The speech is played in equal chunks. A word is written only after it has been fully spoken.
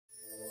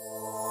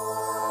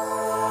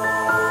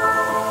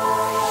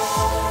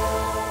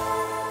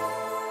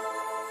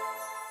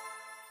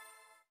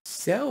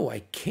So I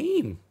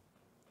came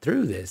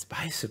through this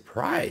by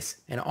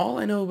surprise. And all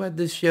I know about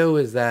this show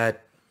is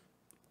that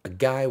a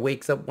guy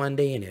wakes up one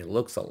day and it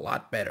looks a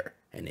lot better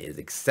and is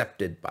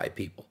accepted by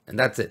people. And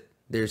that's it.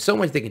 There's so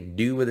much they can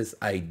do with this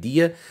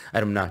idea.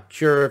 I'm not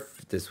sure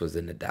if this was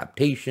an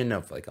adaptation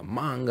of like a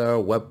manga,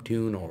 a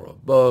webtoon, or a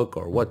book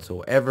or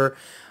whatsoever.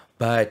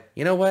 But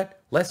you know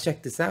what? Let's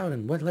check this out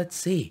and let's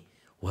see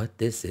what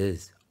this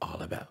is all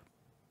about.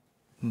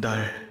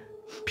 날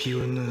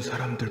비웃는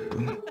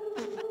사람들뿐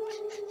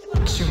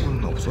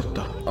친구는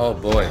없었다. Oh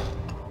boy.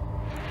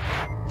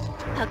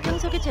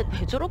 박형석이 쟤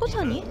왜 저러고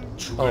사니?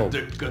 Oh.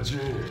 때까지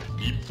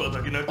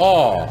밑바닥이나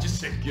Oh. 꺼야지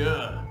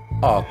새끼야.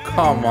 Oh,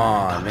 come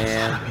on,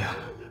 man.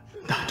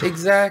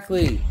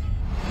 Exactly.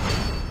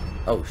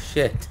 Oh,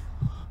 shit.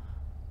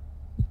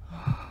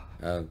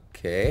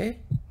 Okay.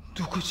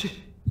 누구지?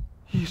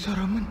 이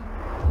사람은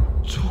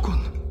저건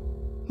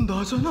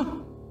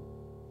나잖아.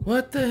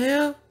 What the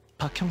hell?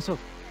 박형석.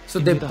 So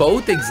they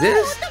both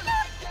exist?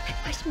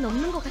 180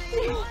 넘는 것 같아.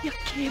 야,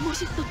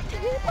 개멋있어.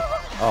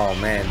 Oh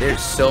man,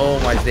 there's so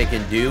much they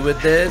can do with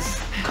this.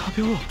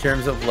 가벼워. In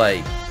terms of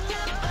like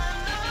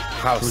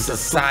how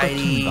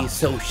society,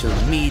 social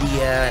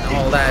media, and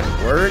all that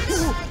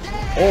works.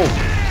 Oh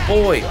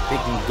boy, they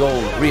can go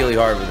really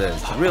hard with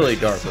this. Really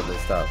dark with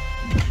this stuff.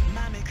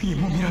 이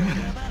몸이라면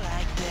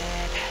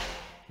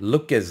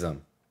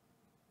Lookism.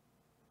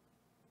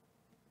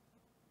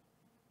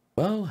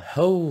 Well,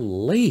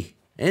 holy.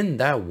 In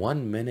that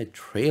 1-minute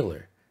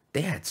trailer,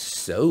 they had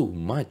so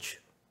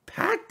much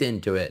packed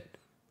into it.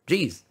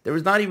 Jeez, there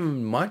was not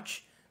even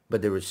much,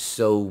 but there was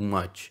so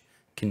much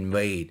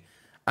conveyed.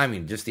 I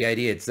mean, just the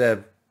idea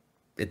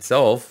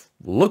itself,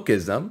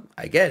 Lookism,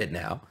 I get it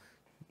now.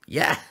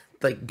 Yeah,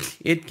 like,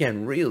 it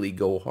can really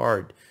go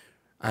hard.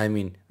 I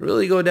mean,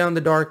 really go down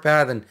the dark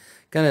path and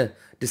kind of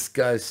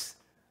discuss,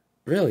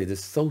 really, the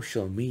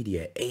social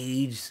media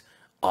age,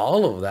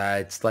 all of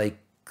that. It's like,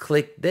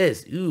 click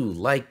this, ooh,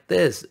 like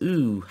this,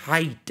 ooh,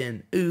 height,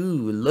 and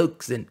ooh,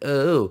 looks, and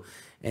oh,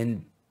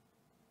 and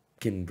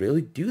can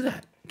really do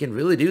that. Can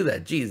really do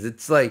that. Jeez,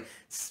 it's like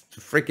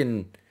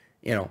freaking,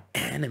 you know,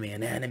 anime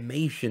and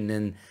animation,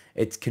 and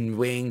it's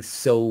conveying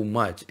so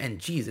much. And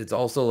geez, it's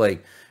also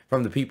like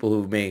from the people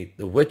who made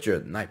The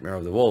Witcher, Nightmare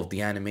of the Wolf,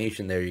 the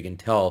animation there, you can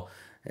tell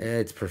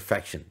it's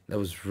perfection. That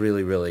was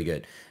really, really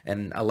good.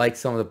 And I like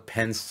some of the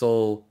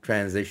pencil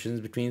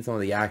transitions between some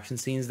of the action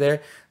scenes there.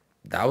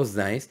 That was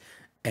nice.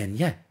 And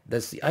yeah,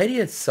 that's the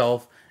idea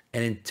itself.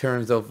 And in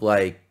terms of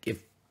like,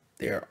 if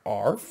there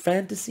are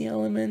fantasy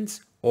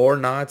elements or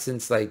not,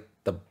 since like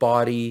the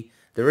body,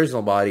 the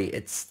original body,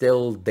 it's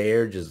still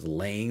there, just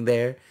laying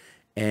there.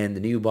 And the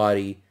new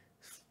body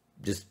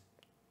just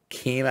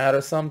came out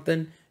of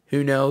something.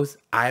 Who knows?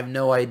 I have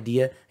no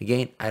idea.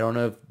 Again, I don't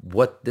know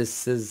what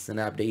this is an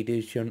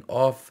adaptation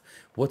of,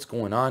 what's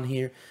going on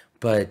here.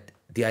 But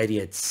the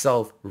idea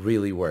itself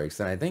really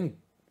works. And I think,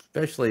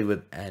 especially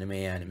with anime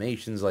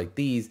animations like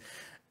these,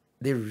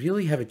 they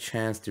really have a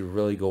chance to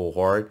really go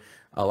hard.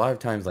 A lot of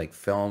times, like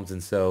films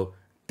and so,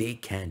 they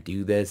can't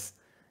do this.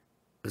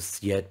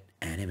 Yet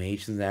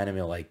animations, anime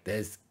like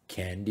this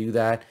can do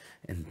that.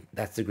 And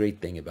that's the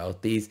great thing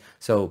about these.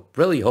 So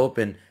really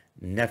hoping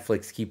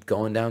Netflix keep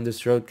going down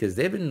this road, because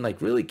they've been like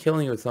really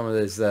killing with some of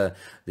this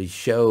these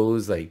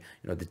shows, like,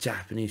 you know, the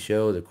Japanese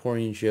show, the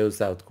Korean shows,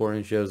 South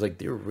Korean shows, like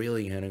they're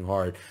really hitting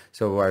hard.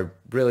 So I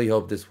really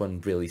hope this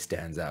one really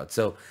stands out.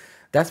 So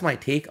that's my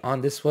take on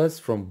this was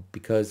from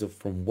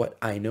what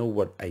I know,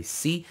 what I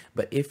see.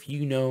 But if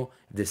you know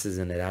if this is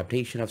an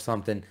adaptation of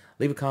something,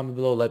 leave a comment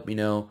below, let me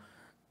know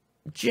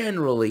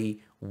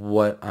generally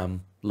what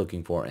I'm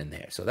looking for in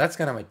there. So that's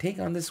kind of my take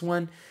on this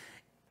one.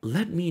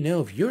 Let me know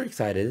if you're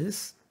excited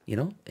this, you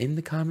know, in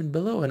the comment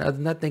below. And other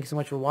than that, thank you so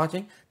much for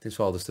watching. Thanks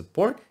for all the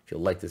support. If you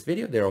like this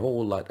video, there are a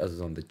whole lot of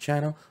others on the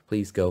channel.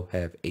 Please go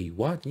have a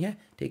watch. And yeah,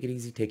 take it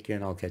easy, take care,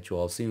 and I'll catch you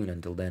all soon.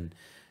 Until then,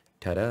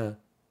 ta-da,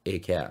 a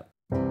cap.